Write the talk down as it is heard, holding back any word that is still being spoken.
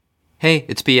Hey,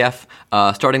 it's PF.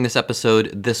 Starting this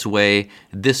episode this way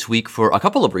this week for a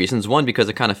couple of reasons. One, because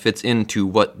it kind of fits into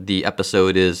what the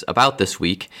episode is about this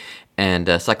week. And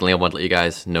secondly, I want to let you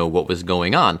guys know what was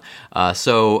going on.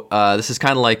 So this is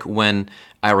kind of like when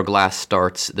Ira Glass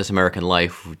starts This American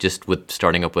Life, just with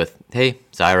starting up with, hey,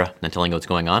 it's Ira, and telling you what's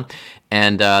going on.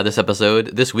 And this episode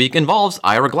this week involves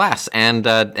Ira Glass and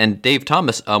Dave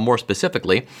Thomas more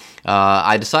specifically.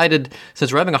 I decided,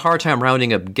 since we're having a hard time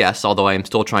rounding up guests, although I am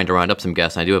still trying to round up some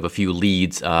guests, and I do have a few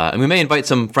leads, and we may invite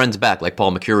some friends back, like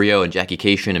Paul Mercurio and Jackie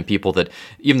Cation, and people that,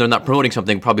 even though they're not promoting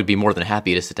something, probably be more than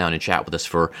happy to sit down and chat with us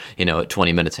for,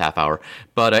 20 minutes, half hour.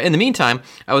 But in the meantime,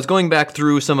 I was going back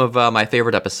through some of my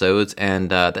favorite episodes, and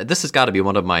this has got to be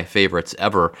one of my favorites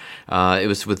ever. It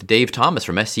was with Dave Thomas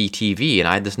from SCTV, and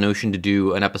I had this notion to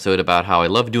do an episode about how I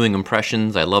love doing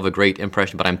impressions. I love a great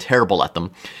impression, but I'm terrible at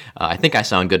them. I think I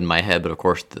sound good in my head, but of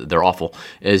course they're awful,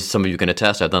 as some of you can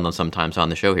attest. I've done them sometimes on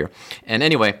the show here. And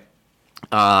anyway,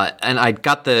 and I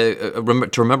got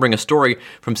to remembering a story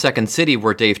from Second City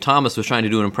where Dave Thomas was trying to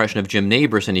do an impression of Jim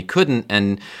Nabors and he couldn't,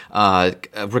 and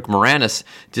Rick Moranis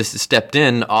just stepped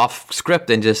in off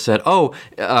script and just said,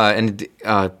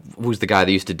 who's the guy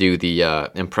that used to do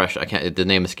the impression? The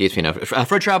name escapes me now.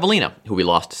 Fred Travalena, who we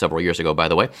lost several years ago, by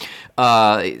the way.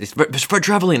 Fred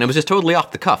Travalena. It was just totally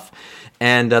off the cuff.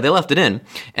 And they left it in.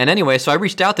 And anyway, so I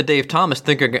reached out to Dave Thomas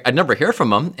thinking I'd never hear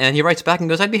from him. And he writes back and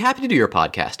goes, I'd be happy to do your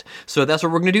podcast. So that's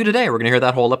what we're going to do today. We're going to hear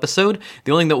that whole episode.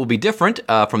 The only thing that will be different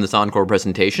from this encore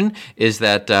presentation is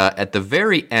that at the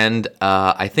very end,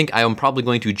 I think I am probably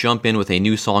going to jump in with a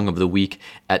new song of the week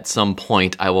at some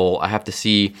point. I have to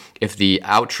see if the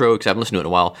outro, because I haven't listened to it in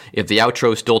a while, if the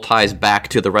outro still ties back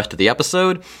to the rest of the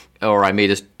episode, or I may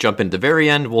just jump into the very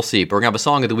end. We'll see. But we're going to have a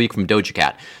song of the week from Doja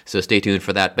Cat, so stay tuned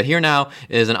for that. But here now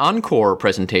is an encore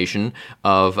presentation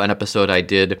of an episode I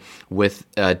did with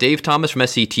Dave Thomas from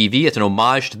SCTV. It's an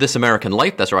homage to This American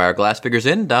Life. That's where Ira Glass figures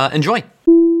in. Enjoy.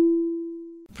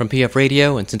 From PF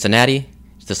Radio in Cincinnati,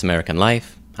 it's This American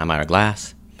Life. I'm Ira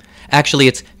Glass. Actually,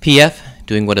 it's PF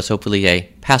doing what is hopefully a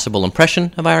passable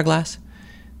impression of Ira Glass.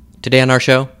 Today on our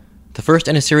show, the first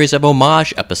in a series of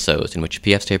homage episodes in which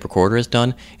PF's tape recorder is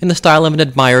done in the style of an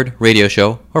admired radio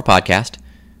show or podcast.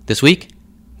 This week,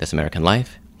 This American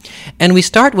Life. And we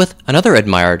start with another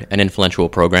admired and influential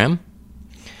program.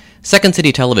 Second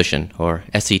City Television, or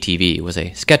SCTV, was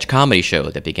a sketch comedy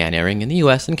show that began airing in the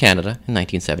US and Canada in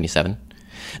 1977.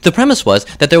 The premise was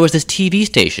that there was this TV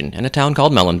station in a town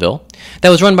called Mellonville that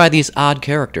was run by these odd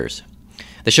characters.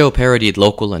 The show parodied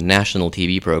local and national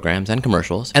TV programs and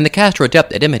commercials, and the cast were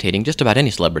adept at imitating just about any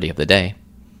celebrity of the day.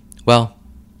 Well,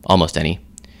 almost any.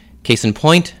 Case in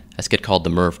point, a skit called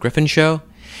The Merv Griffin Show.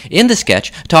 In the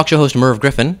sketch, talk show host Merv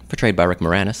Griffin, portrayed by Rick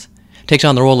Moranis, takes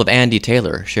on the role of Andy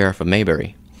Taylor, Sheriff of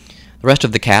Mayberry. The rest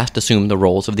of the cast assumed the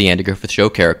roles of the Andy Griffith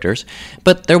Show characters,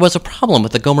 but there was a problem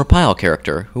with the Gomer Pyle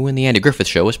character, who in the Andy Griffith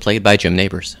Show was played by Jim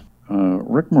Nabors.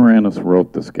 Rick Moranis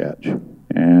wrote the sketch,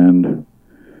 and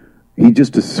he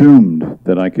just assumed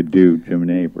that I could do Jim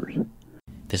Nabors.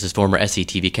 This is former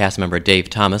SCTV cast member Dave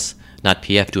Thomas, not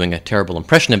PF doing a terrible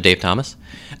impression of Dave Thomas.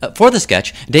 For the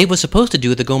sketch, Dave was supposed to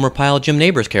do the Gomer Pyle Jim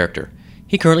Nabors character.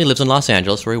 He currently lives in Los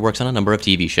Angeles, where he works on a number of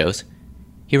TV shows.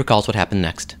 He recalls what happened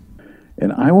next.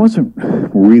 And I wasn't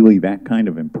really that kind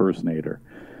of impersonator.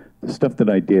 The stuff that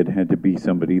I did had to be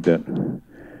somebody that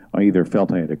I either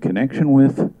felt I had a connection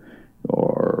with,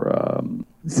 or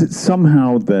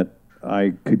somehow that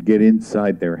I could get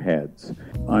inside their heads.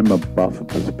 I'm a buff of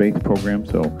the space program,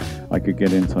 so I could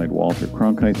get inside Walter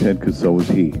Cronkite's head, because so was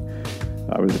he.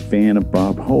 I was a fan of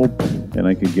Bob Hope, and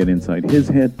I could get inside his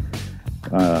head.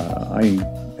 I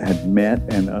had met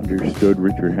and understood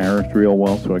Richard Harris real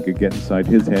well, so I could get inside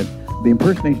his head. The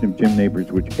impersonation of Jim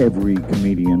Nabors, which every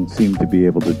comedian seemed to be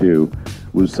able to do,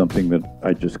 was something that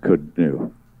I just couldn't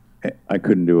do. I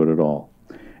couldn't do it at all.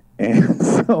 And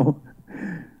so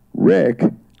Rick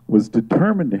was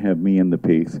determined to have me in the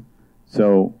piece,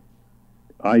 so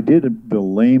I did the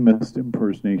lamest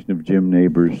impersonation of Jim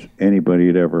Nabors anybody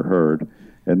had ever heard,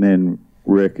 and then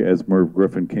Rick, as Merv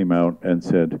Griffin, came out and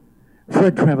said,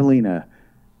 Fred Travalena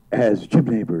as Jim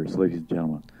Nabors, ladies and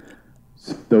gentlemen.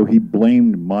 So he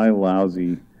blamed my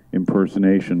lousy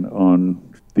impersonation on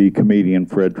the comedian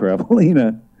Fred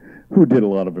Travalena, who did a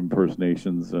lot of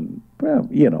impersonations and,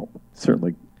 well,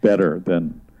 certainly better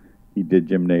than he did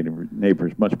Jim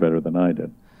Nabors, much better than I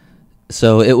did.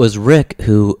 So it was Rick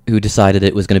who decided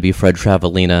it was going to be Fred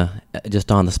Travalena just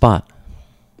on the spot.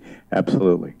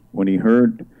 Absolutely. When he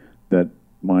heard that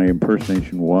my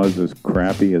impersonation was as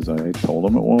crappy as I told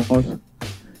him it was,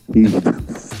 he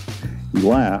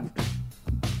laughed.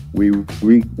 We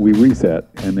reset,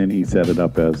 and then he set it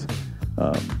up as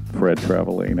Fred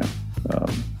Travalena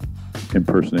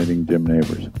impersonating Jim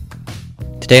Nabors.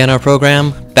 Today on our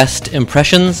program, Best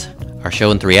Impressions, our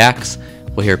show in 3 acts.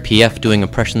 We'll hear PF doing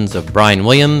impressions of Brian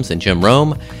Williams and Jim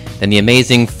Rome, then the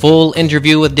amazing full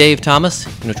interview with Dave Thomas,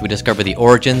 in which we discover the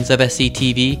origins of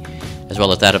SCTV, as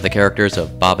well as that of the characters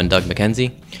of Bob and Doug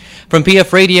McKenzie. From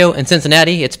PF Radio in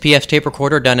Cincinnati, it's PF's tape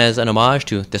recorder done as an homage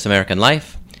to This American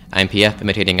Life. I'm PF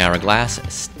imitating Ira Glass.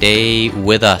 Stay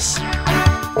with us.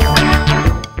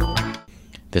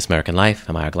 This American Life,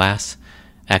 I'm Ira Glass.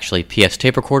 Actually, PF's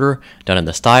tape recorder done in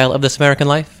the style of This American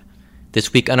Life.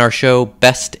 This week on our show,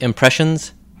 Best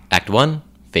Impressions, Act 1,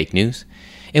 Fake News,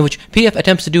 in which PF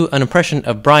attempts to do an impression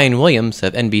of Brian Williams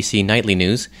of NBC Nightly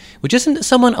News, which isn't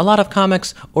someone a lot of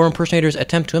comics or impersonators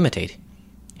attempt to imitate.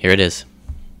 Here it is.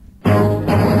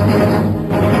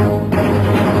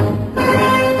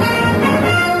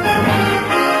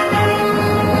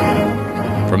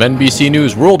 From NBC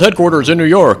News World Headquarters in New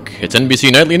York, it's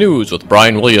NBC Nightly News with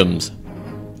Brian Williams.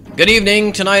 Good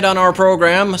evening. Tonight on our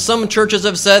program, some churches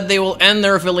have said they will end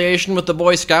their affiliation with the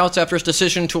Boy Scouts after its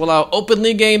decision to allow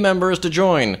openly gay members to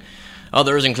join.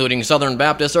 Others, including Southern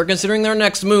Baptists, are considering their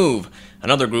next move.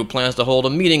 Another group plans to hold a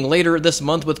meeting later this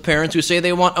month with parents who say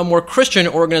they want a more Christian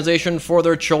organization for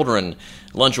their children.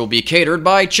 Lunch will be catered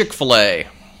by Chick-fil-A.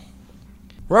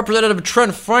 Representative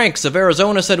Trent Franks of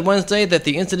Arizona said Wednesday that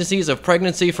the incidences of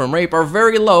pregnancy from rape are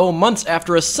very low months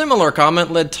after a similar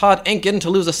comment led Todd Akin to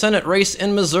lose a Senate race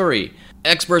in Missouri.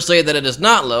 Experts say that it is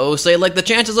not low, say like the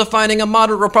chances of finding a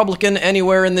moderate Republican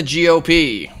anywhere in the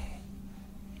GOP.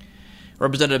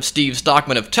 Representative Steve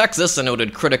Stockman of Texas, a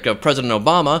noted critic of President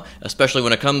Obama, especially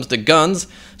when it comes to guns,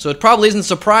 so it probably isn't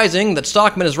surprising that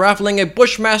Stockman is raffling a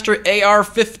Bushmaster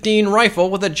AR-15 rifle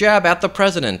with a jab at the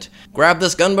president. Grab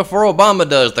this gun before Obama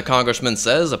does, the congressman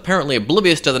says, apparently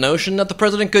oblivious to the notion that the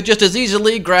president could just as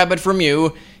easily grab it from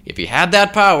you if he had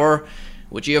that power,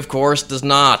 which he of course does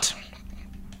not.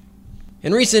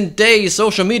 In recent days,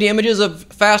 social media images of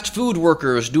fast food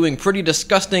workers doing pretty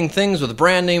disgusting things with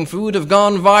brand name food have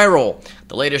gone viral.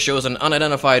 The latest shows an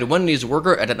unidentified Wendy's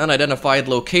worker at an unidentified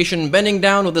location bending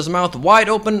down with his mouth wide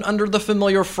open under the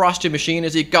familiar Frosty machine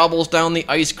as he gobbles down the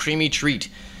ice creamy treat.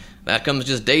 That comes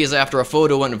just days after a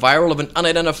photo went viral of an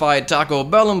unidentified Taco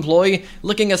Bell employee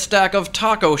licking a stack of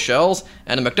taco shells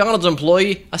and a McDonald's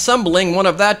employee assembling one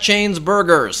of that chain's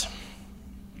burgers.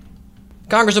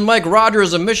 Congressman Mike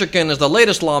Rogers of Michigan is the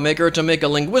latest lawmaker to make a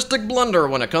linguistic blunder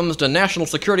when it comes to National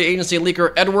Security Agency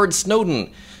leaker Edward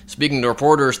Snowden. Speaking to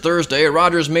reporters Thursday,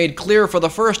 Rogers made clear for the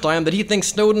first time that he thinks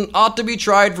Snowden ought to be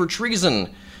tried for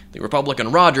treason. The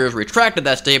Republican Rogers retracted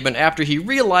that statement after he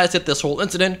realized that this whole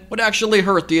incident would actually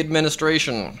hurt the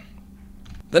administration.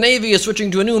 The Navy is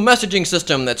switching to a new messaging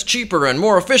system that's cheaper and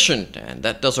more efficient, and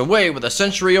that does away with a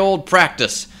century-old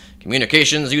practice: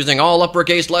 communications using all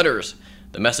uppercase letters.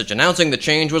 The message announcing the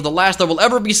change was the last that will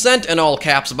ever be sent in all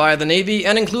caps by the Navy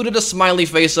and included a smiley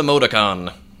face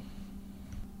emoticon.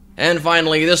 And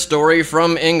finally, this story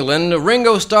from England.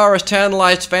 Ringo Starr has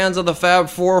tantalized fans of the Fab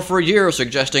Four for years,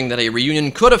 suggesting that a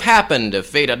reunion could have happened if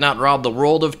fate had not robbed the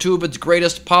world of 2 of its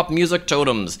greatest pop music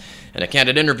totems. In a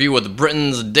candid interview with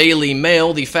Britain's Daily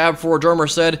Mail, the Fab Four drummer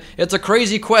said, "It's a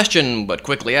crazy question," but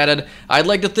quickly added, "I'd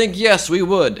like to think yes, we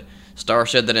would." Starr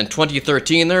said that in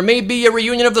 2013 there may be a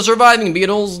reunion of the surviving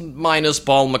Beatles, minus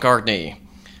Paul McCartney.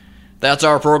 That's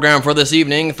our program for this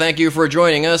evening. Thank you for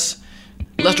joining us.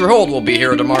 Lester Holt will be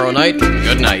here tomorrow night.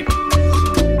 Good night.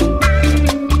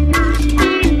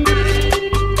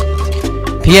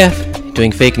 PF,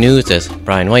 doing fake news as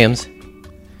Brian Williams.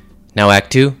 Now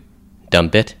Act 2, Dumb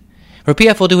Bit, where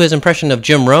PF will do his impression of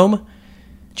Jim Rome.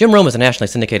 Jim Rome is a nationally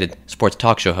syndicated sports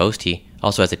talk show host. He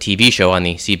also has a TV show on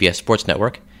the CBS Sports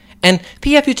Network. And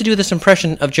PF used to do this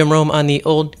impression of Jim Rome on the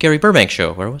old Gary Burbank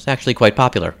show, where it was actually quite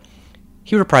popular.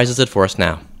 He reprises it for us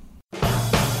now.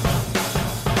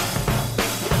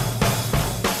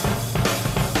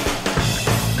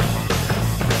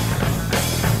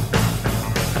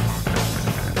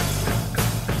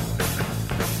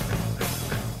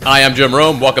 Hi, I'm Jim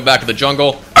Rome. Welcome back to the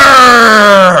jungle.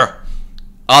 Arrgh!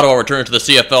 Ottawa returns to the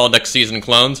CFL next season,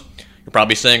 clones. You're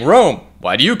probably saying, Rome,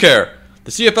 why do you care?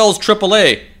 The CFL's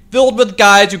AAA, filled with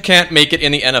guys who can't make it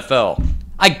in the NFL.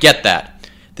 I get that.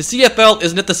 The CFL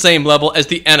isn't at the same level as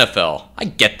the NFL. I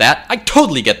get that. I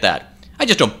totally get that. I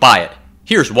just don't buy it.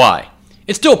 Here's why.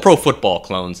 It's still pro football,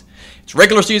 clones. It's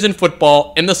regular season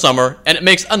football in the summer, and it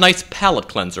makes a nice palate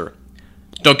cleanser.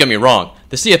 Don't get me wrong.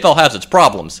 The CFL has its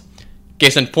problems.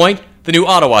 Case in point, the new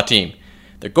Ottawa team.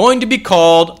 They're going to be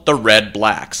called the Red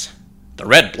Blacks. The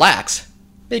Red Blacks?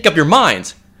 Make up your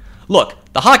minds. Look,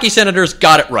 the Hockey Senators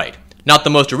got it right. Not the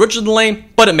most original name,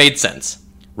 but it made sense.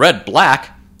 Red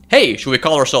Black? Hey, should we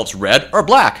call ourselves Red or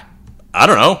Black? I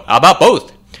don't know, how about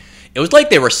both? It was like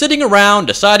they were sitting around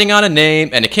deciding on a name,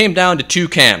 and it came down to two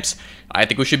camps. I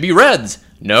think we should be Reds.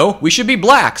 No, we should be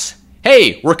Blacks.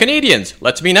 Hey, we're Canadians.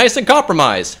 Let's be nice and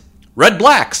compromise. Red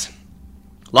Blacks.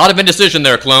 A lot of indecision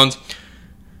there, clones.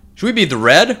 Should we be the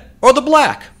Red or the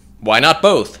Black? Why not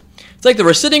both? It's like they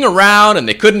were sitting around and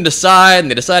they couldn't decide,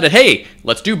 and they decided, hey,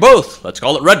 let's do both. Let's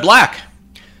call it Red Black.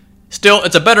 Still,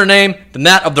 it's a better name than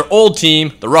that of their old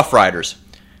team, the Rough Riders.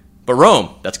 But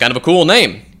Rome, that's kind of a cool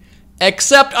name.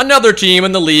 Except another team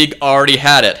in the league already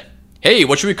had it. Hey,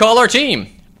 what should we call our team?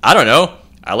 I don't know.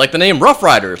 I like the name Rough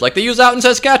Riders, like they use out in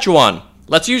Saskatchewan.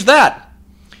 Let's use that.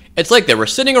 It's like they were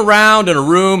sitting around in a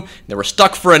room, they were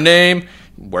stuck for a name.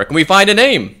 Where can we find a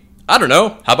name? I don't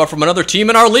know. How about from another team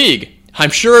in our league?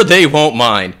 I'm sure they won't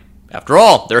mind. After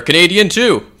all, they're Canadian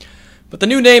too. But the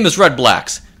new name is Red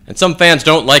Blacks, and some fans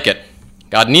don't like it.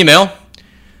 Got an email?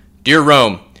 Dear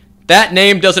Rome, that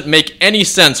name doesn't make any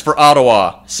sense for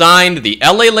Ottawa. Signed, the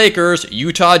LA Lakers,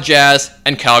 Utah Jazz,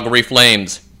 and Calgary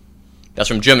Flames. That's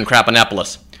from Jim in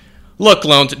Craponapolis. Look,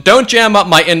 clones, don't jam up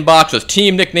my inbox with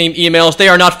team nickname emails. They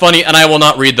are not funny, and I will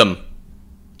not read them.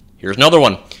 Here's another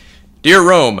one. Dear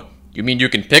Rome, you mean you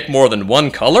can pick more than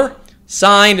one color?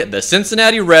 Signed, the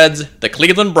Cincinnati Reds, the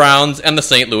Cleveland Browns, and the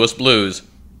St. Louis Blues.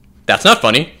 That's not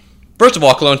funny. First of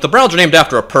all, clones, the Browns are named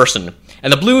after a person,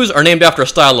 and the Blues are named after a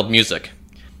style of music.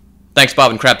 Thanks,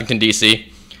 Bob in Crappington,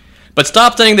 D.C. But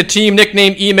stop sending the team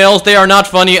nickname emails. They are not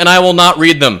funny, and I will not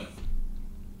read them.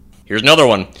 Here's another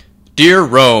one. Dear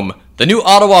Rome, the new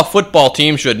Ottawa football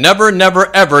team should never,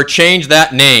 never, ever change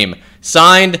that name.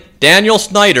 Signed, Daniel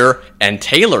Snyder and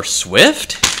Taylor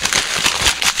Swift?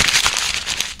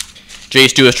 J.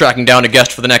 Stu is tracking down a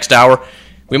guest for the next hour.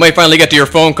 We might finally get to your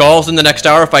phone calls in the next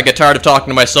hour if I get tired of talking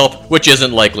to myself, which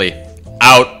isn't likely.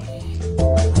 Out.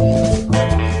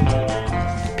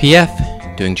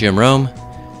 PF, doing Jim Rome.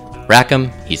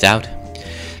 Rackham, he's out.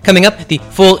 Coming up, the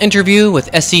full interview with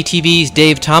SCTV's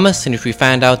Dave Thomas, in which we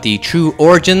find out the true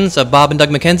origins of Bob and Doug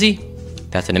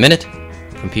McKenzie. That's in a minute.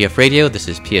 From PF Radio, this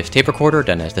is PF's tape recorder,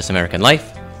 done as This American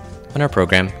Life, and our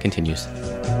program continues.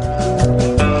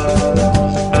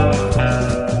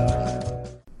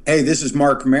 Hey, this is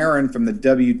Mark Maron from the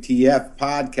WTF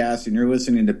podcast, and you're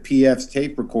listening to PF's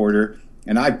tape recorder,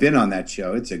 and I've been on that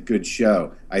show. It's a good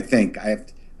show, I think.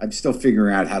 I'm still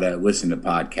figuring out how to listen to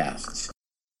podcasts.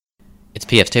 It's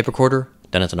PF's tape recorder,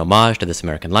 done as an homage to This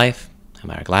American Life.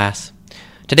 I'm Ira Glass.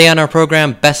 Today on our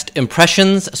program, Best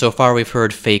Impressions. So far we've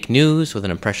heard Fake News with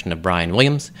an impression of Brian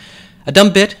Williams. A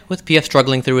Dumb Bit with PF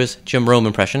struggling through his Jim Rome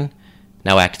impression.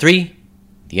 Now Act 3,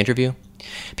 the interview.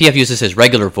 PF uses his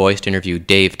regular voice to interview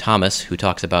Dave Thomas, who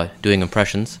talks about doing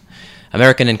impressions,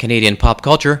 American and Canadian pop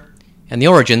culture, and the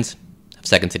origins of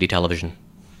Second City Television.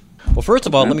 Well, first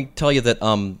of all, let me tell you that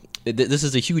this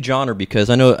is a huge honor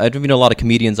because I know a lot of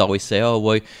comedians always say, oh,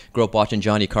 well, I grew up watching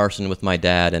Johnny Carson with my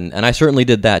dad, and I certainly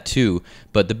did that too,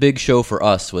 but the big show for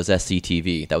us was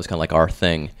SCTV. That was kind of like our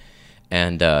thing.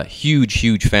 And huge,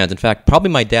 huge fans. In fact,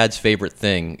 probably my dad's favorite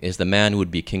thing is the man who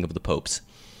would be king of the popes.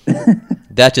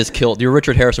 That just killed. Your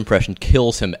Richard Harris impression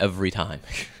kills him every time.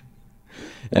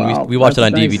 And wow, we watch it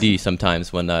on DVD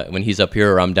sometimes when he's up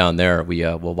here or I'm down there.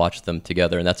 We'll watch them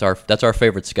together, and that's our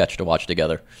favorite sketch to watch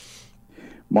together.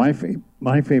 My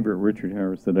favorite Richard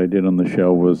Harris that I did on the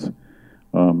show was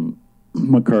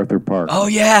MacArthur Park. Oh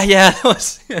yeah.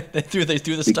 They threw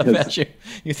the stuff at you.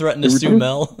 You threatened to sue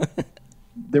Mel.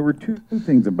 There were two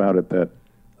things about it that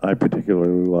I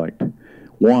particularly liked.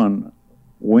 One,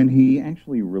 when he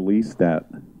actually released that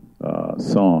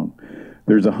song,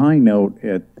 there's a high note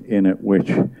in it which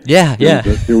there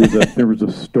was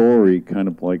a story, kind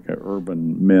of like an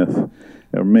urban myth,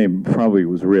 or probably it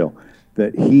was real,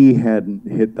 that he hadn't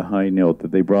hit the high note,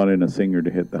 that they brought in a singer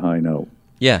to hit the high note.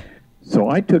 Yeah. So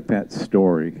I took that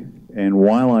story, and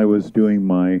while I was doing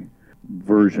my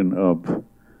version of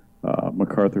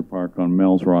MacArthur Park on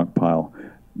Mel's Rock Pile,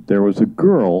 there was a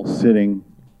girl sitting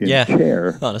in a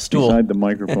chair on a stool beside the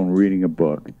microphone reading a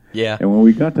book. Yeah. And when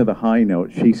we got to the high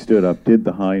note, she stood up, did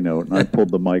the high note, and I pulled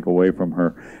the mic away from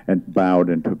her and bowed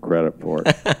and took credit for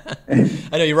it.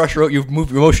 I know you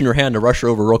motion your hand to rush her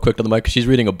over real quick to the mic because she's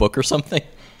reading a book or something.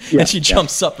 Yeah, and she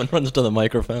jumps up and runs to the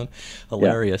microphone.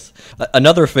 Hilarious. Yeah.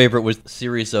 Another favorite was a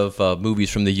series of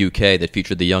movies from the UK that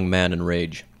featured the young man in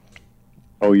Rage.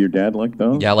 Oh, your dad liked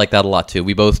those? Yeah, I like that a lot too.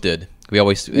 We both did. We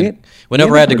always,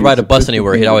 whenever I had to ride a bus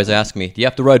anywhere, he'd always ask me, "Do you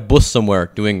have to ride bus somewhere?"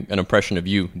 Doing an impression of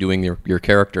you doing your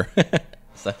character.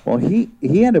 So. Well, he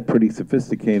had a pretty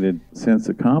sophisticated sense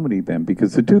of comedy then,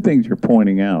 because the two things you're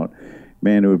pointing out,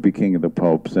 Man Who Would Be King of the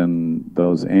Popes and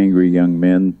those angry young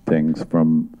men things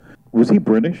from Was he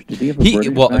British? Did he have a British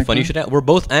background? Funny you should ask. We're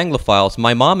both Anglophiles.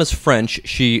 My mom is French.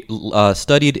 She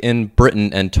studied in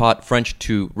Britain and taught French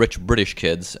to rich British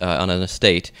kids on an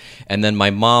estate. And then my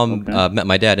mom met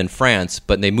my dad in France,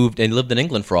 but they moved and lived in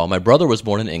England for all. My brother was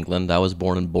born in England. I was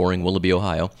born in boring Willoughby,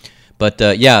 Ohio. But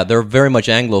yeah, they're very much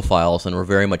Anglophiles, and we're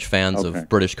very much fans of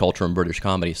British culture and British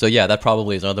comedy. So yeah, that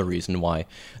probably is another reason why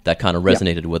that kind of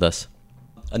resonated with us.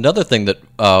 Another thing that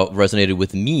resonated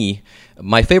with me,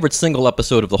 my favorite single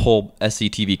episode of the whole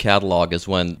SCTV catalog is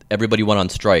when everybody went on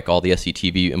strike. All the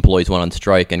SCTV employees went on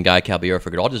strike, and Guy Caballero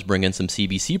figured, I'll just bring in some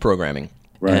CBC programming.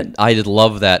 Right. And I did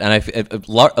love that.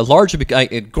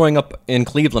 And growing up in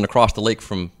Cleveland across the lake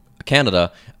from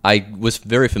Canada, I was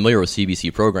very familiar with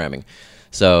CBC programming.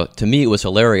 So to me, it was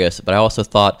hilarious, but I also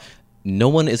thought, no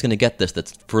one is going to get this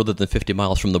that's further than 50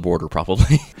 miles from the border,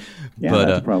 probably. Yeah,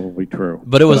 that's probably true.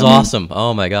 But it was awesome.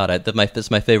 Oh, my God. That's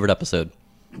my favorite episode.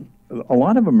 A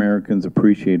lot of Americans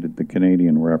appreciated the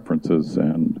Canadian references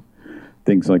and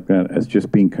things like that as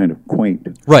just being kind of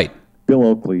quaint. Right. Bill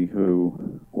Oakley,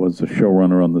 who was a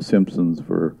showrunner on The Simpsons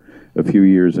for a few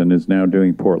years and is now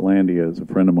doing Portlandia, is a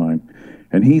friend of mine.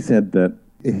 And he said that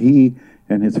he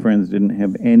and his friends didn't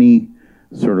have any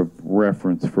sort of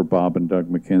reference for Bob and Doug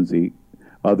McKenzie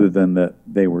other than that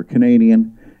they were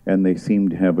Canadian and they seemed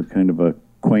to have a kind of a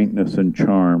quaintness and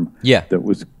charm that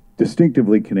was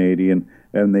distinctively Canadian,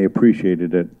 and they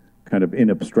appreciated it kind of in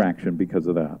abstraction because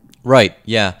of that. Right,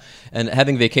 yeah. And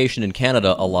having vacation in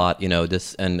Canada a lot,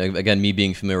 and again, me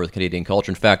being familiar with Canadian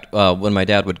culture. In fact, when my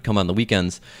dad would come on the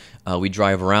weekends, we'd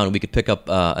drive around and we could pick up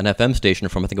an FM station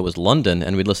from, I think it was London,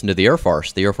 and we'd listen to the Air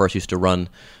Farce. The Air Farce used to run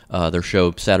their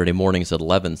show Saturday mornings at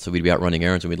 11, so we'd be out running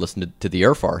errands and we'd listen to the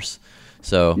Air Farce.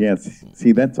 So yes,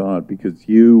 see, that's odd because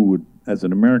you would, as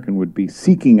an American, would be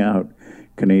seeking out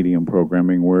Canadian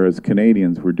programming, whereas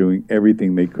Canadians were doing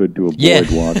everything they could to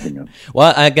avoid watching it.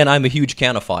 Well, again, I'm a huge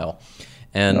Canophile,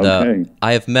 and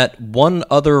I have met one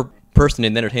other person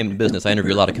in the entertainment business. I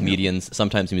interview a lot of comedians,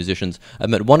 sometimes musicians. I've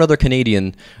met one other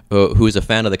Canadian who is a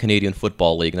fan of the Canadian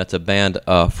Football League, and that's a band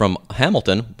from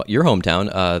Hamilton, your hometown,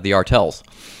 the Artells.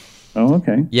 Oh,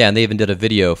 okay. Yeah, and they even did a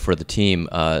video for the team.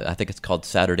 I think it's called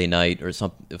Saturday Night or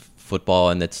some football,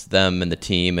 and it's them and the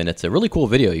team, and it's a really cool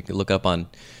video. You can look up on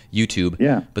YouTube.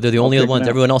 Yeah. But they're the only other ones.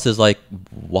 Everyone else is like,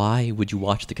 why would you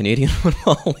watch the Canadian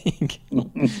Football League?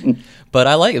 But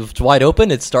I like it. It's wide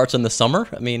open. It starts in the summer.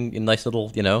 I mean, a nice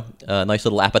little, nice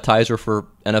little appetizer for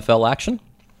NFL action.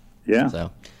 Yeah.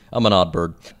 So I'm an odd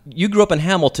bird. You grew up in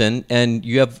Hamilton, and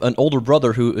you have an older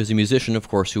brother who is a musician, of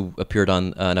course, who appeared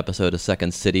on an episode of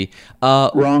Second City.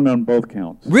 Wrong on both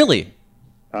counts. Really?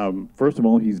 First of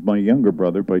all, he's my younger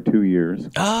brother by 2 years.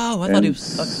 Oh, I thought he was...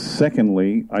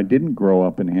 Secondly, I didn't grow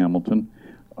up in Hamilton.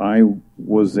 I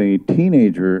was a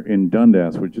teenager in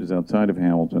Dundas, which is outside of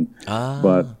Hamilton.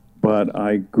 But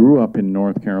I grew up in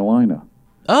North Carolina.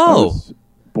 Oh! I was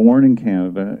born in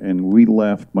Canada, and we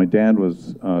left. My dad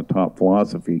was taught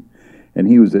philosophy, and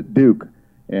he was at Duke.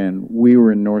 And we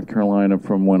were in North Carolina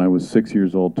from when I was 6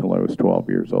 years old till I was 12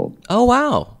 years old. Oh,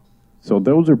 wow. So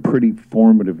those are pretty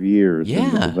formative years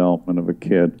in the development of a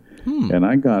kid. And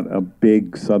I got a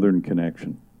big Southern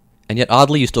connection. And yet,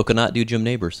 oddly, you still could not do Jim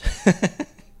Neighbors.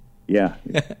 Yeah.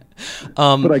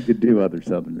 But I could do other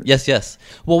Southerners. Yes.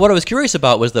 Well, what I was curious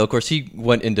about was, though, of course, he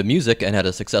went into music and had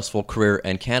a successful career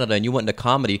in Canada, and you went into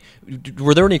comedy.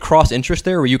 Were there any cross-interest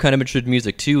there? Were you kind of interested in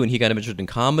music, too, and he kind of interested in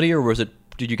comedy? Or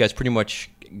did you guys pretty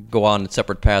much go on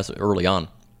separate paths early on?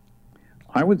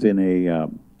 I was in a...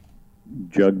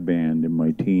 jug band in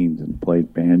my teens and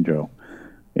played banjo,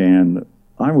 and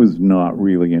I was not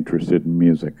really interested in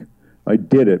music. I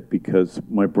did it because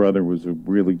my brother was a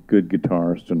really good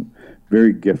guitarist and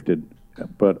very gifted,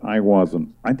 but I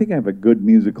wasn't. I think I have a good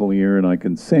musical ear and I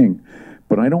can sing,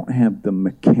 but I don't have the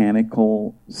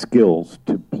mechanical skills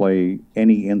to play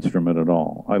any instrument at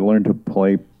all. I learned to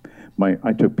play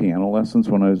I took piano lessons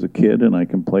when I was a kid, and I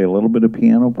can play a little bit of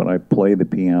piano, but I play the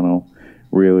piano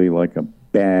really like a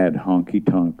bad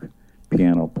honky-tonk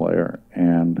piano player,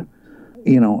 and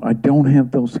I don't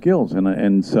have those skills,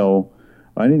 and so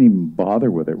I didn't even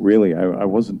bother with it, really. I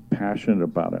wasn't passionate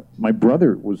about it. My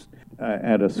brother was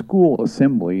at a school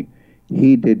assembly.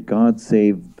 He did God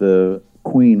Save the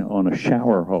Queen on a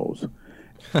shower hose,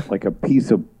 like a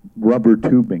piece of rubber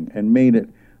tubing, and made it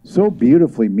so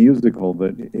beautifully musical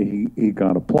that he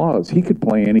got applause. He could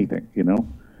play anything,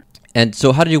 And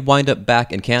so how did you wind up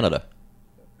back in Canada?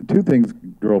 Two things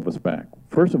drove us back.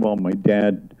 First of all, my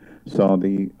dad saw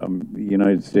the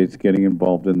United States getting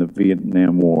involved in the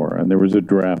Vietnam War, and there was a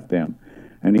draft then,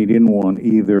 and he didn't want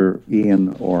either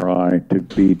Ian or I to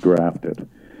be drafted.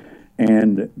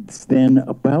 And then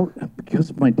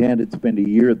because my dad had spent a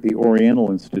year at the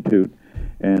Oriental Institute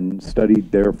and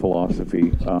studied their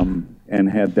philosophy, and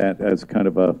had that as kind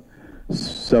of a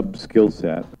sub-skill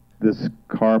set, this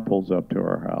car pulls up to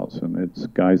our house, and it's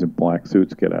guys in black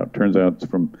suits get out. Turns out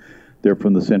they're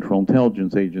from the Central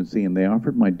Intelligence Agency, and they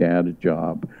offered my dad a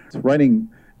job. It's writing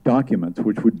documents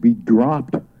which would be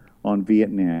dropped on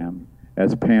Vietnam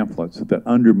as pamphlets that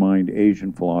undermined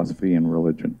Asian philosophy and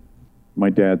religion. My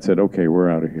dad said, "Okay, we're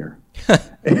out of here."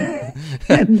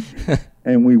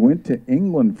 and we went to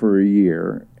England for a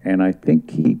year, and I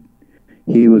think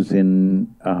he was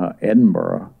in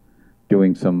Edinburgh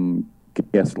doing some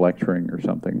guest lecturing or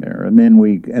something there. And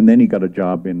then he got a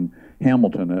job in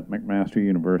Hamilton at McMaster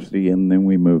University, and then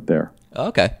we moved there.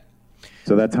 Okay.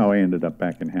 So that's how I ended up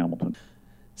back in Hamilton.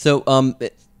 So,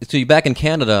 so you're back in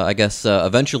Canada, I guess.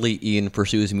 Eventually, Ian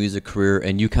pursues a music career,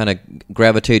 and you kind of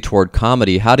gravitate toward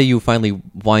comedy. How do you finally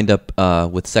wind up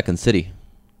with Second City?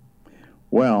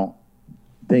 Well,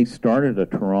 they started a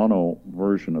Toronto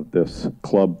version of this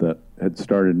club that had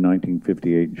started in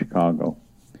 1958 in Chicago,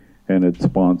 and it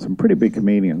spawned some pretty big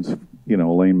comedians. You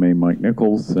know, Elaine May, Mike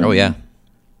Nichols. And, oh, yeah.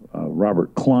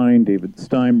 Robert Klein, David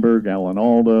Steinberg, Alan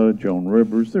Alda, Joan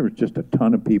Rivers. There was just a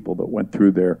ton of people that went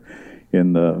through there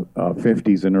in the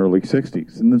 50s and early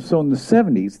 60s. And so in the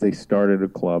 70s, they started a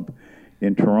club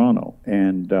in Toronto.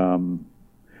 And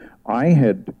I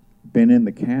had been in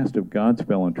the cast of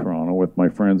Godspell in Toronto with my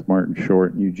friends Martin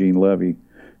Short and Eugene Levy,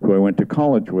 who I went to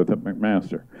college with at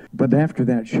McMaster. But after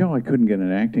that show, I couldn't get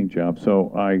an acting job,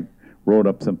 so I wrote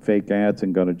up some fake ads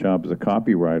and got a job as a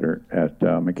copywriter at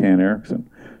McCann Erickson.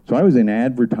 So I was in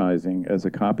advertising as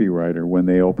a copywriter when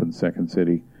they opened Second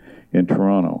City in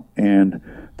Toronto. And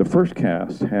the first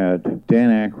cast had Dan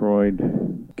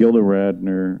Aykroyd, Gilda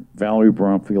Radner, Valerie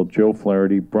Bromfield, Joe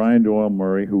Flaherty, Brian Doyle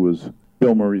Murray, who was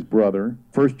Bill Murray's brother,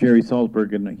 first Jerry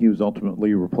Salzberg, and he was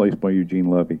ultimately replaced by Eugene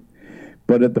Levy.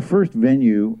 But at the first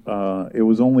venue, it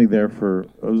was only there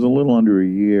it was a little under a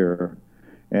year,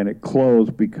 and it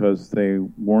closed because they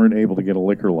weren't able to get a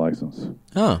liquor license.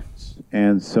 Oh.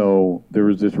 And so there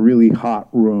was this really hot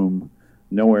room,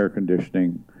 no air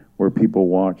conditioning, where people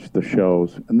watched the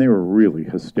shows, and they were really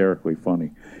hysterically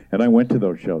funny. And I went to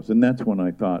those shows, and that's when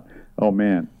I thought, oh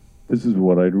man, this is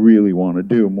what I'd really want to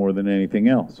do more than anything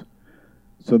else.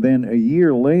 So then a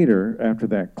year later, after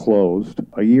that closed,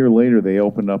 a year later they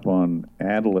opened up on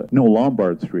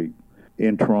Lombard Street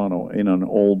in Toronto in an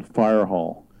old fire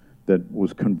hall that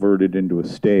was converted into a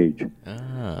stage.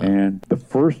 Ah. And the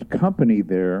first company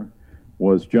there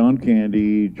was John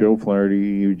Candy, Joe Flaherty,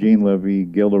 Eugene Levy,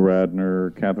 Gilda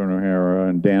Radner, Catherine O'Hara,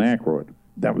 and Dan Aykroyd.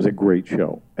 That was a great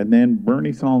show. And then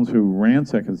Bernie Sahlins, who ran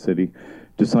Second City,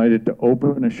 decided to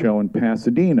open a show in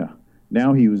Pasadena.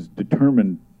 Now he was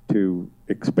determined to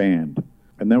expand.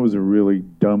 And that was a really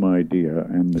dumb idea,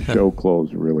 and the show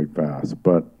closed really fast.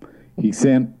 But he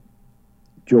sent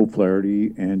Joe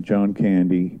Flaherty and John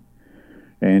Candy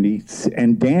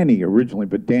and Danny originally,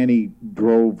 but Danny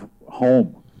drove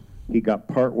home. He got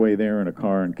partway there in a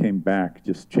car and came back,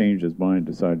 just changed his mind,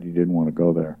 decided he didn't want to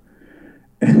go there.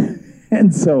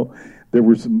 And so there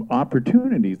were some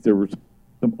opportunities, there were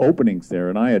some openings there,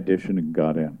 and I auditioned and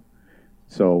got in.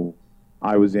 So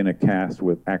I was in a cast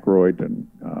with Aykroyd and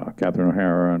Catherine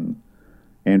O'Hara and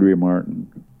Andrea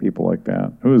Martin, people like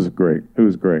that. It was great. It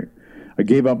was great. I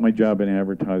gave up my job in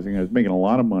advertising. I was making a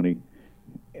lot of money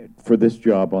for this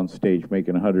job on stage,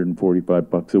 making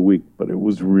 $145 a week, but it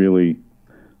was really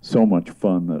so much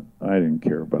fun that I didn't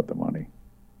care about the money.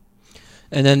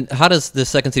 And then how does the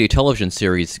Second City television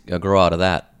series grow out of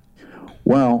that?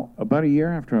 Well, about a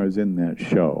year after I was in that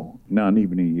show, not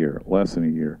even a year, less than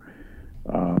a year,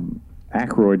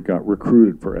 Aykroyd got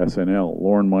recruited for SNL.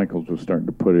 Lorne Michaels was starting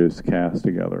to put his cast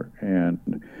together,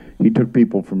 and he took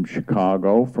people from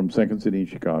Chicago, from Second City in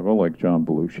Chicago, like John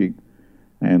Belushi,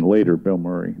 and later Bill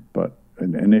Murray, but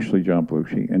initially John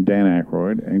Belushi, and Dan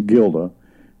Aykroyd, and Gilda,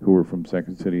 who were from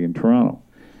Second City in Toronto.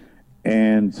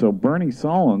 And so Bernie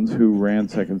Sahlins, who ran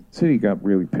Second City, got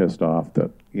really pissed off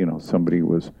that, somebody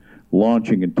was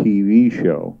launching a TV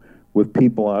show with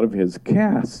people out of his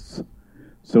casts.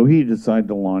 So he decided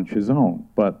to launch his own.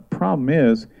 But problem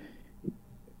is,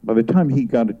 by the time he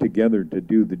got it together to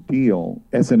do the deal,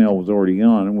 SNL was already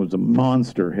on and was a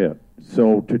monster hit.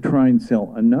 So to try and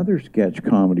sell another sketch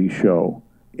comedy show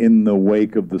in the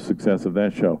wake of the success of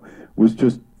that show was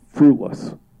just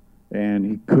fruitless. And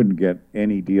he couldn't get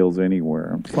any deals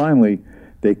anywhere. And finally,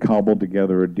 they cobbled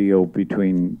together a deal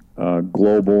between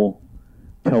Global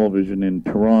Television in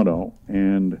Toronto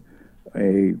and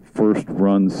a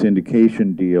first-run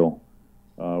syndication deal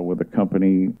with a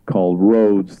company called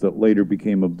Rhodes that later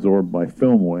became absorbed by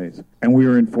Filmways. And we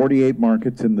were in 48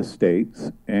 markets in the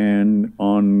States and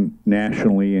on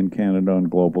nationally in Canada on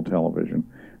global television.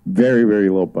 Very, very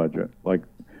low budget. Like,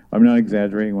 I'm not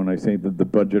exaggerating when I say that the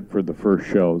budget for the first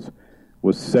shows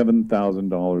was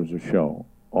 $7,000 a show,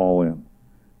 all in,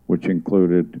 which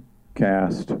included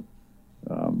cast,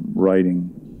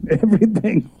 writing,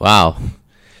 everything. Wow.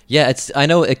 Yeah, I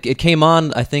know it came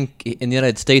on, I think, in the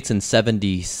United States in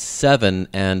 '77,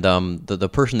 and the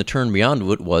person that turned me on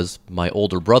to it was my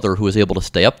older brother, who was able to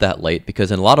stay up that late,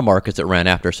 because in a lot of markets it ran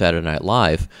after Saturday Night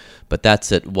Live, but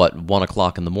that's at, 1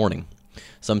 o'clock in the morning,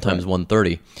 sometimes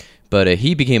 1:30. But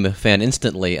he became a fan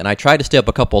instantly, and I tried to stay up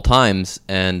a couple of times,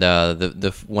 and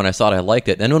when I saw it, I liked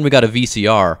it. And when we got a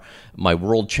VCR, my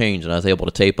world changed, and I was able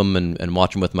to tape them and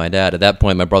watch them with my dad. At that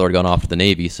point, my brother had gone off to the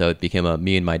Navy, so it became a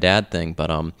me and my dad thing. But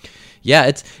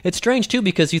yeah, it's strange too,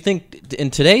 because you think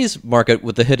in today's market,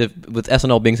 with with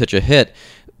SNL being such a hit,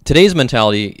 today's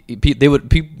mentality,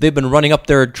 they've been running up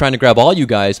there trying to grab all you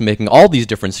guys, making all these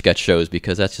different sketch shows,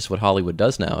 because that's just what Hollywood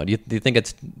does now. Do you think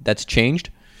that's changed?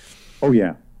 Oh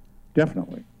yeah.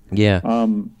 Definitely. Yeah.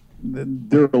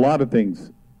 There are a lot of things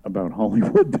about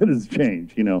Hollywood that has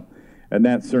changed, and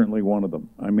that's certainly one of them.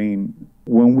 I mean,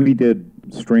 when we did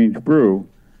Strange Brew,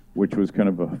 which was kind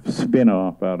of a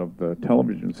spin-off out of the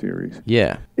television series.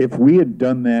 Yeah. If we had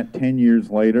done that 10 years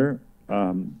later,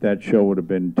 that show would have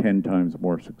been 10 times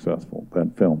more successful.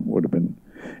 That film would have been.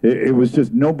 It was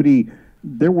just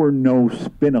there were no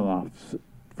spin-offs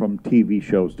from TV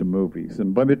shows to movies.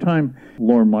 And by the time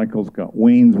Lorne Michaels got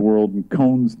Wayne's World and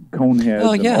Coneheads,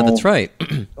 oh yeah, that's right,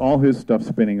 all his stuff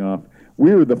spinning off,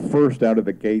 we were the first out of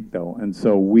the gate, though, and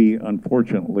so we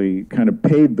unfortunately kind of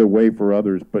paved the way for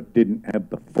others, but didn't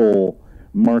have the full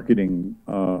marketing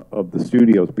of the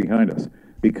studios behind us,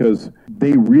 because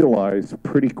they realized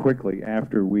pretty quickly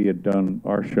after we had done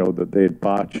our show that they had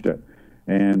botched it,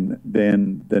 and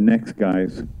then the next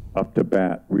guys up to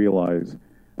bat realized,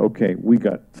 okay, we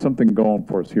got something going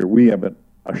for us here. We have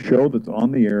a show that's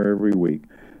on the air every week.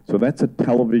 So that's a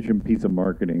television piece of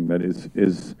marketing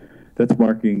that's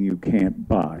marketing you can't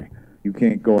buy. You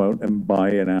can't go out and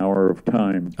buy an hour of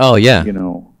time. Oh yeah.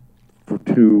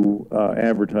 To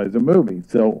advertise a movie.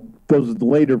 So those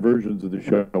later versions of the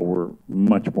show were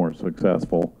much more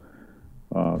successful.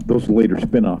 Those later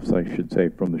spin-offs, I should say,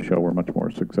 from the show were much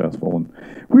more successful, and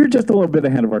we were just a little bit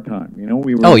ahead of our time.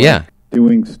 We were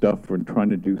doing stuff and trying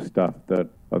to do stuff that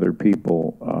other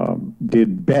people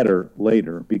did better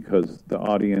later, because the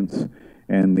audience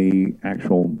and the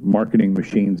actual marketing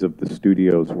machines of the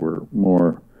studios were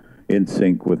more in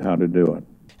sync with how to do it.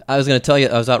 I was going to tell you,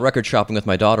 I was out record shopping with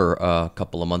my daughter a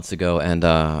couple of months ago, and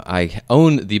I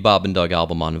own the Bob and Doug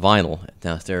album on vinyl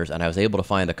downstairs, and I was able to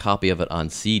find a copy of it on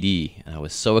CD, and I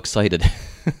was so excited.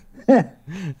 And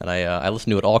I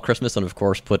listened to it all Christmas, and of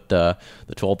course put the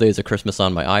 12 Days of Christmas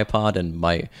on my iPod, and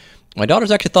my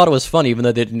daughters actually thought it was funny, even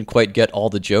though they didn't quite get all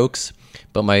the jokes,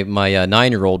 but my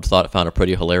 9-year-old found it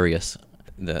pretty hilarious,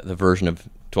 the version of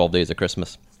 12 Days of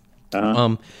Christmas.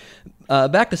 Uh-huh.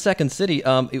 Back to Second City,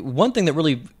 one thing that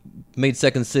really made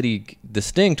Second City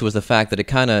distinct was the fact that it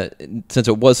kind of, since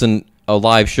it wasn't a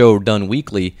live show done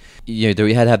weekly, you had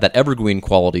to have that evergreen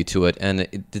quality to it.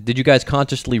 And did you guys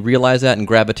consciously realize that and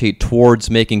gravitate towards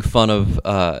making fun of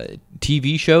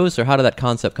TV shows, or how did that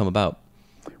concept come about?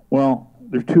 Well,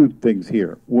 there's two things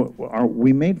here.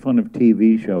 We made fun of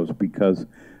TV shows because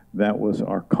that was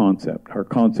our concept. Our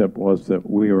concept was that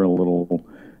we were a little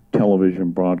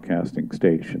television broadcasting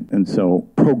station, and so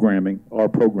our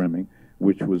programming,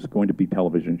 which was going to be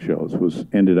television shows,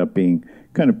 ended up being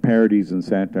kind of parodies and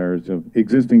satires of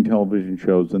existing television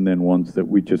shows, and then ones that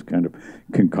we just kind of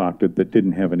concocted that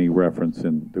didn't have any reference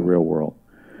in the real world.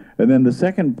 And then the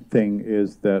second thing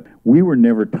is that we were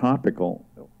never topical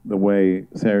the way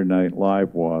Saturday Night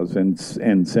Live was, and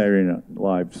Saturday Night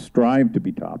Live strived to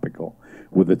be topical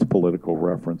with its political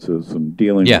references and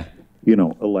dealing with,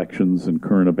 elections and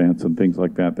current events and things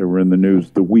like that were in the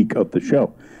news the week of the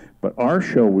show. But our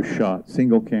show was shot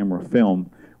single camera film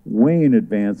way in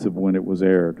advance of when it was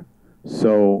aired.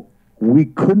 So we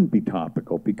couldn't be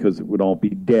topical because it would all be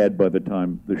dead by the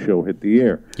time the show hit the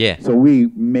air. Yeah. So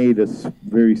we made a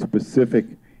very specific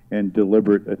and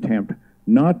deliberate attempt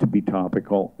not to be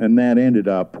topical, and that ended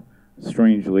up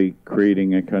strangely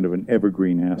creating a kind of an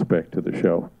evergreen aspect to the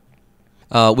show.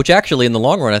 Which actually, in the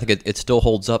long run, I think it still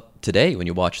holds up today when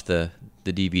you watch the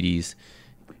DVDs.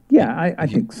 Yeah, I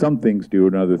think some things do,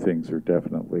 and other things are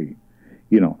definitely,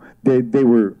 they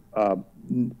were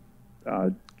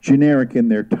generic in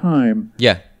their time.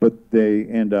 Yeah. But they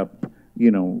end up,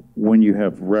 when you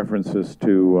have references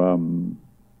to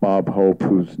Bob Hope,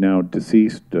 who's now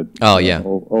deceased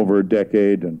over a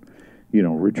decade, and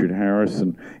Richard Harris,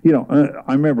 and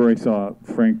I remember I saw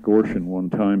Frank Gorshin one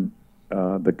time,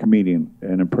 the comedian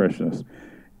and impressionist,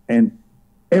 and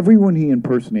everyone he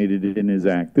impersonated in his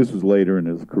act, this was later in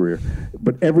his career,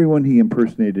 but everyone he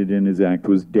impersonated in his act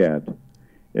was dead.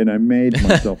 And I made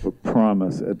myself a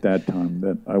promise at that time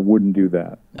that I wouldn't do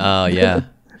that. Oh, yeah.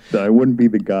 That I wouldn't be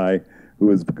the guy who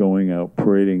was going out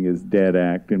parading his dead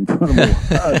act in front of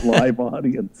a live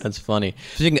audience. That's funny.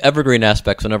 Speaking of evergreen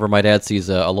aspects, whenever my dad sees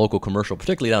a local commercial,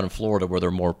 particularly down in Florida where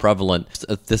they're more prevalent,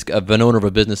 an owner of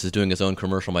a business is doing his own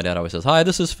commercial, my dad always says, "Hi,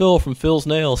 this is Phil from Phil's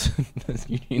Nails."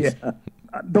 Yeah.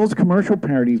 Those commercial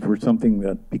parodies were something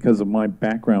that, because of my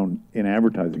background in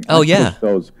advertising, I pushed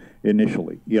those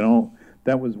initially.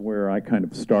 That was where I kind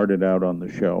of started out on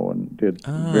the show and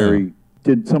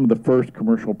did some of the first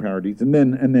commercial parodies, and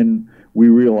then we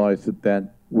realized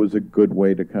that was a good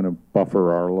way to kind of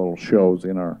buffer our little shows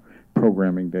in our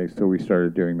programming day, so we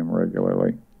started doing them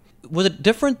regularly. Was it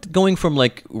different going from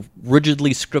like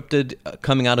rigidly scripted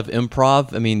coming out of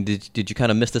improv? I mean, did you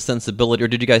kind of miss the sensibility, or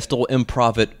did you guys still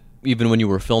improv it even when you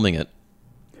were filming it?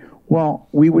 Well,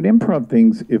 we would improv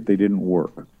things if they didn't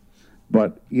work.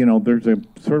 But, there's a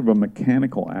sort of a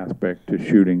mechanical aspect to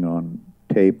shooting on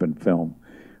tape and film,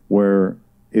 where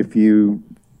if you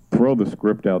throw the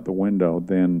script out the window,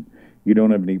 then you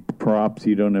don't have any props,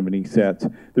 you don't have any sets.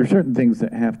 There's certain things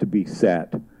that have to be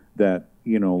set that,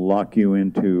 lock you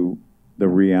into the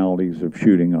realities of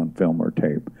shooting on film or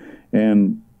tape.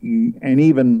 And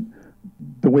even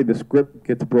the way the script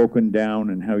gets broken down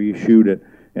and how you shoot it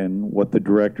and what the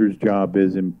director's job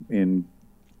is in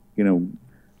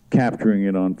capturing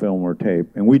it on film or tape,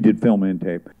 and we did film and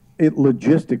tape, it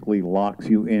logistically locks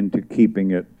you into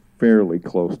keeping it fairly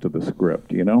close to the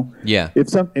script, Yeah. If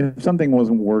something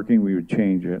wasn't working, we would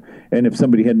change it. And if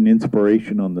somebody had an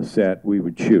inspiration on the set, we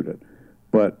would shoot it.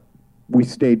 But we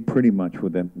stayed pretty much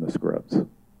within the scripts.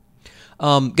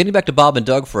 Getting back to Bob and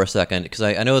Doug for a second, because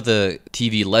I know the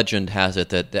TV legend has it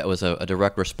that was a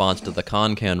direct response to the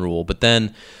Can rule, but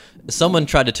then someone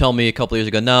tried to tell me a couple years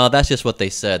ago, no, that's just what they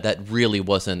said. That really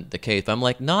wasn't the case. But I'm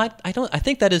like, no, I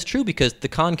think that is true, because the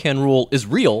Can rule is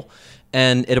real,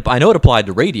 and I know it applied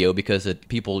to radio, because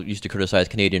people used to criticize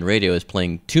Canadian radio as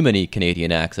playing too many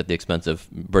Canadian acts at the expense of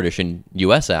British and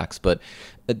U.S. acts. But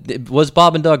was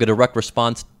Bob and Doug a direct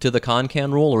response to the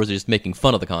Can rule, or was it just making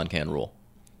fun of the Can rule?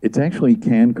 It's actually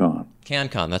CanCon.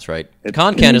 CanCon, that's right. It's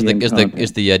CanCon is the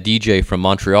Canadian DJ from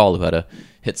Montreal who had a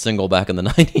hit single back in the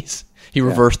 90s. He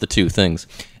reversed the two things.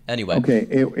 Anyway. Okay,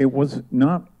 it was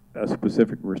not a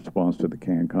specific response to the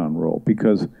CanCon rule,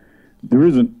 because there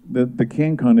isn't the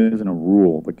CanCon isn't a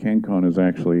rule. The CanCon is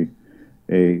actually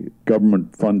a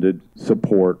government-funded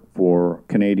support for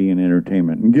Canadian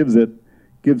entertainment, and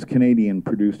gives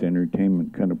Canadian-produced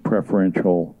entertainment kind of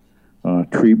preferential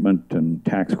treatment and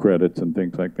tax credits and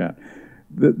things like that.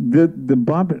 The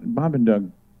Bob and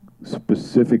Doug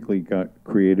specifically got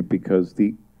created because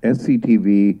the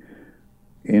SCTV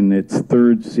in its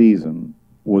third season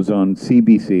was on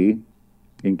CBC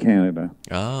in Canada,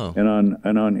 and on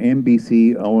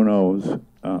NBC O&O's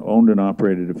owned and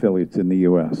operated affiliates in the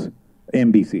U.S.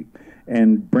 NBC.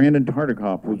 And Brandon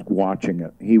Tartikoff was watching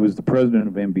it. He was the president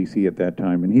of NBC at that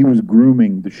time, and he was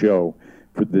grooming the show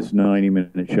for this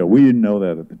 90-minute show. We didn't know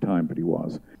that at the time, but he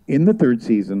was. In the third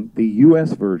season, the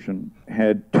U.S. version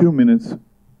had 2 minutes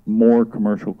more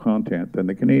commercial content than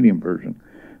the Canadian version.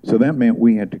 So that meant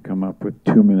we had to come up with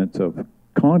 2 minutes of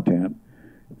content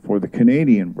for the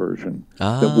Canadian version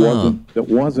that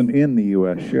wasn't in the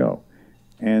U.S. show.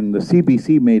 And the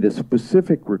CBC made a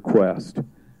specific request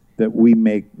that we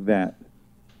make that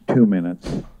 2 minutes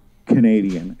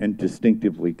Canadian and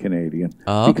distinctively Canadian,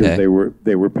 because they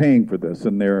were paying for this,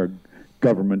 and they're a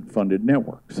government-funded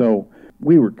network. So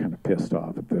we were kind of pissed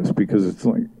off at this, because it's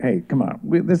like, hey, come on,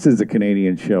 this is a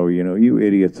Canadian show, you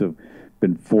idiots have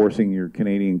been forcing your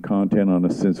Canadian content on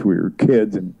us since we were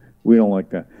kids, and we don't like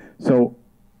that. So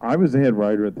I was the head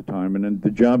writer at the time, and then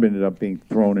the job ended up being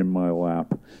thrown in my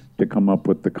lap to come up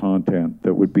with the content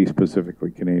that would be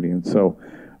specifically Canadian. So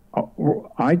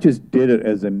I just did it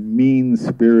as a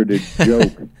mean-spirited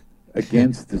joke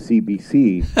against the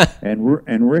CBC,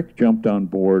 and Rick jumped on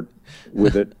board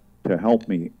with it to help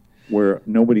me, where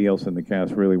nobody else in the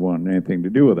cast really wanted anything to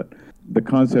do with it. The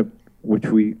concept, which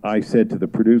I said to the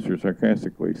producer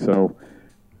sarcastically, so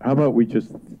how about we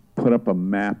just put up a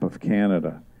map of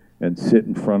Canada and sit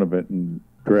in front of it and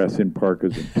dress in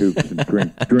parkas and toques and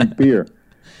drink beer?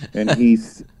 And he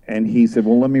said,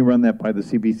 well, let me run that by the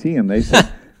CBC. And they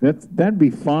said, that'd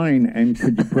be fine, and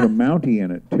could you put a Mountie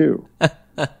in it too?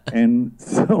 And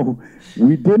so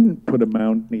we didn't put a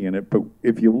Mountie in it, but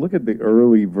if you look at the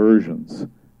early versions,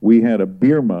 we had a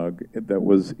beer mug that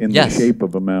was in the shape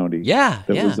of a Mountie. Yeah,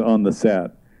 that was on the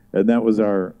set. And that was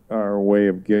our way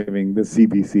of giving the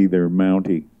CBC their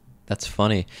Mountie. That's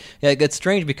funny. Yeah, it's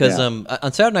strange because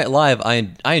on Saturday Night Live, I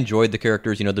enjoyed the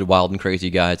characters, the wild and crazy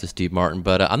guys, the Steve Martin,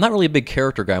 but I'm not really a big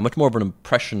character guy. I'm much more of an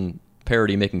impression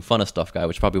parody, making fun of stuff guy,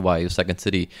 which is probably why Second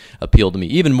City appealed to me,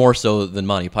 even more so than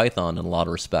Monty Python in a lot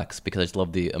of respects, because I just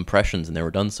love the impressions and they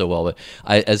were done so well. But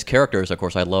as characters, of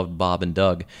course, I loved Bob and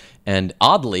Doug. And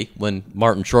oddly, when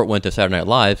Martin Short went to Saturday Night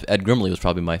Live, Ed Grimley was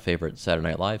probably my favorite Saturday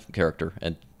Night Live character,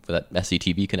 and for that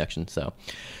SCTV connection. So,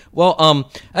 well, I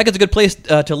think it's a good place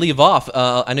to leave off.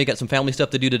 I know you got some family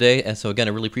stuff to do today, and so again,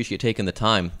 I really appreciate taking the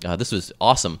time. This was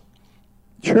awesome.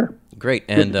 Sure. Great.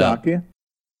 Good to talk to you.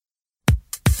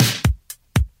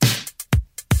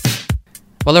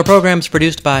 Well, our program's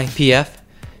produced by PF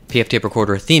Tape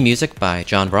Recorder theme music by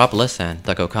John Varopoulos and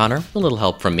Doug O'Connor, a little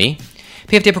help from me.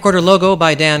 PF Tape Recorder logo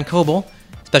by Dan Coble.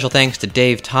 Special thanks to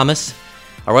Dave Thomas.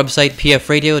 Our website,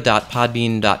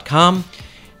 pfradio.podbean.com.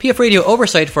 PF Radio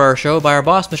oversight for our show by our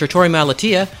boss, Mr. Tori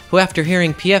Malatia, who after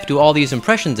hearing PF do all these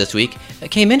impressions this week,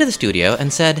 came into the studio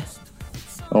and said,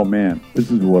 "Oh man, this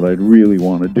is what I'd really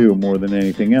want to do more than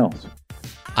anything else."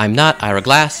 I'm not Ira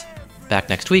Glass. Back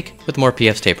next week with more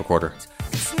PF's Tape Recorder.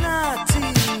 It's not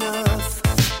enough.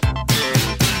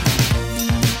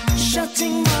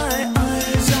 Shutting my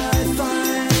eyes, I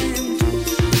find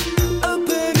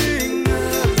opening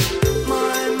up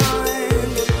my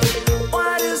mind.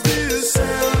 Why does this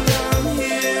sound? I'm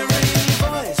hearing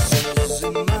voices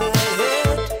in my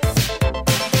head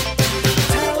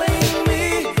telling me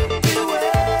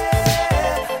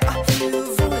beware. I hear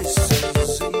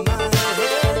voices in my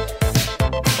head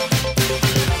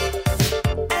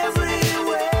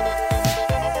everywhere.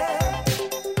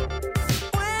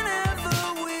 Whenever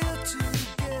we're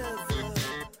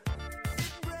together, it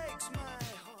breaks my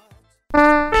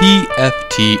heart.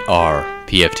 PFTR,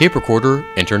 PF Tape Recorder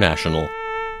International.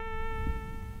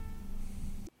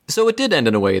 So it did end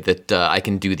in a way that I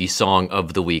can do the song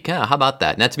of the week. How about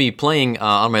that? And that's me playing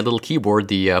on my little keyboard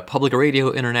the Public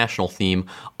Radio International theme,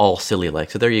 all silly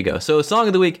like. So there you go. So song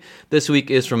of the week this week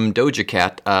is from Doja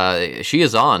Cat. She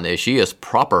is on. She is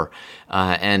proper.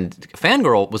 And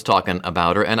Fangirl was talking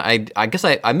about her, and I guess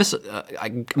I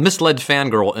misled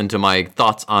Fangirl into my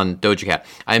thoughts on Doja Cat.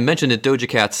 I mentioned that Doja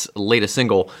Cat's latest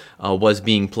single was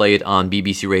being played on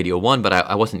BBC Radio 1, but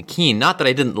I wasn't keen. Not that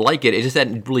I didn't like it, it just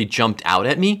hadn't really jumped out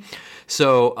at me.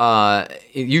 So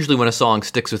usually when a song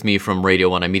sticks with me from Radio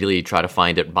 1, I immediately try to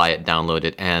find it, buy it, download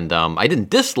it, and I didn't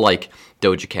dislike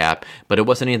Doja Cat, but it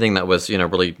wasn't anything that was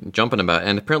really jumping about.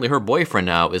 And apparently her boyfriend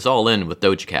now is all in with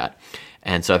Doja Cat.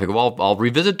 And so I figured, well, I'll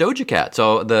revisit Doja Cat.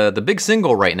 So the big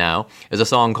single right now is a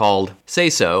song called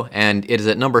Say So, and it is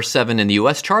at number 7 in the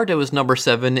US chart. It was number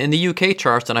 7 in the UK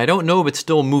charts, and I don't know if it's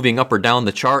still moving up or down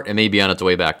the chart. It may be on its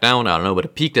way back down. I don't know, but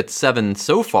it peaked at 7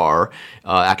 so far,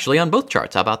 actually on both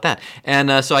charts. How about that?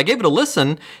 And so I gave it a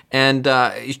listen, and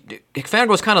Fangirl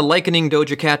was kind of likening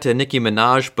Doja Cat to Nicki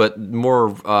Minaj, but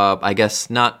more, I guess,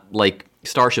 not like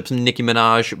Starship's Nicki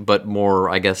Minaj, but more,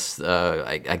 I guess,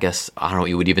 I don't know what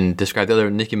you would even describe the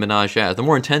other Nicki Minaj as. The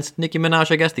more intense Nicki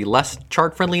Minaj, I guess, the less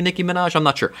chart-friendly Nicki Minaj, I'm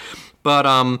not sure. But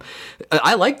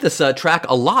I like this track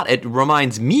a lot. It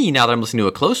reminds me, now that I'm listening to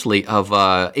it closely, of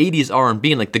 80s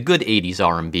R&B, like the good 80s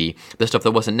R&B, the stuff that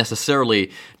wasn't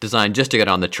necessarily designed just to get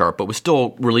on the chart, but was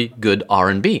still really good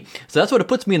R&B. So that's what it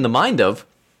puts me in the mind of.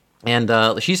 And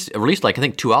she's released, I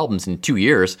think, 2 albums in 2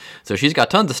 years. So she's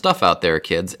got tons of stuff out there,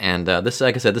 kids. And this,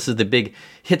 like I said, this is the big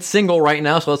hit single right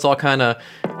now. So let's all kind of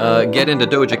get into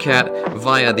Doja Cat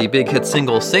via the big hit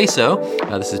single, Say So.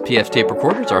 This is PF Tape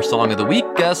Recorders, our song of the week.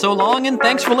 So long, and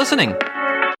thanks for listening.